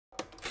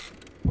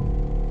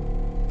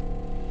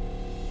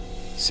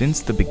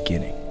Since the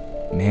beginning,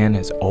 man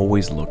has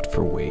always looked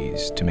for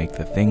ways to make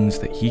the things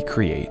that he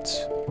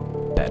creates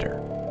better.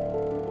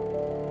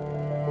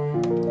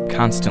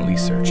 Constantly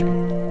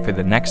searching for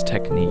the next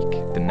technique,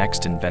 the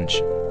next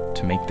invention,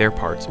 to make their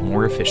parts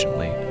more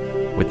efficiently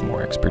with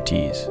more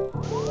expertise.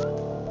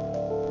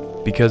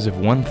 Because if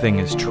one thing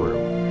is true,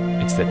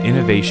 it's that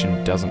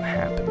innovation doesn't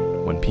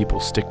happen when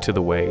people stick to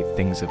the way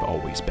things have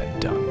always been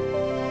done.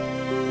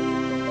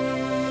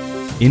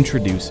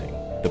 Introducing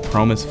the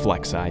Promess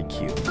Flex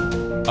IQ,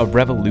 a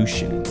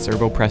revolution in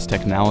servo press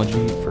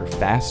technology for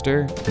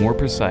faster, more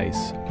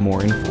precise,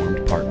 more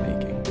informed part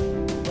making.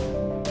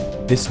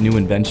 This new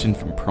invention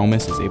from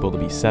Promess is able to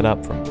be set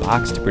up from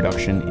box to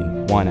production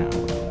in 1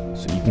 hour,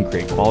 so you can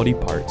create quality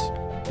parts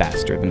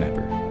faster than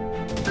ever.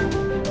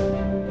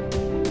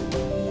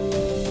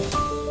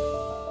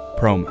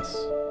 Promess,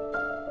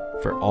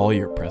 for all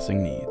your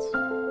pressing needs.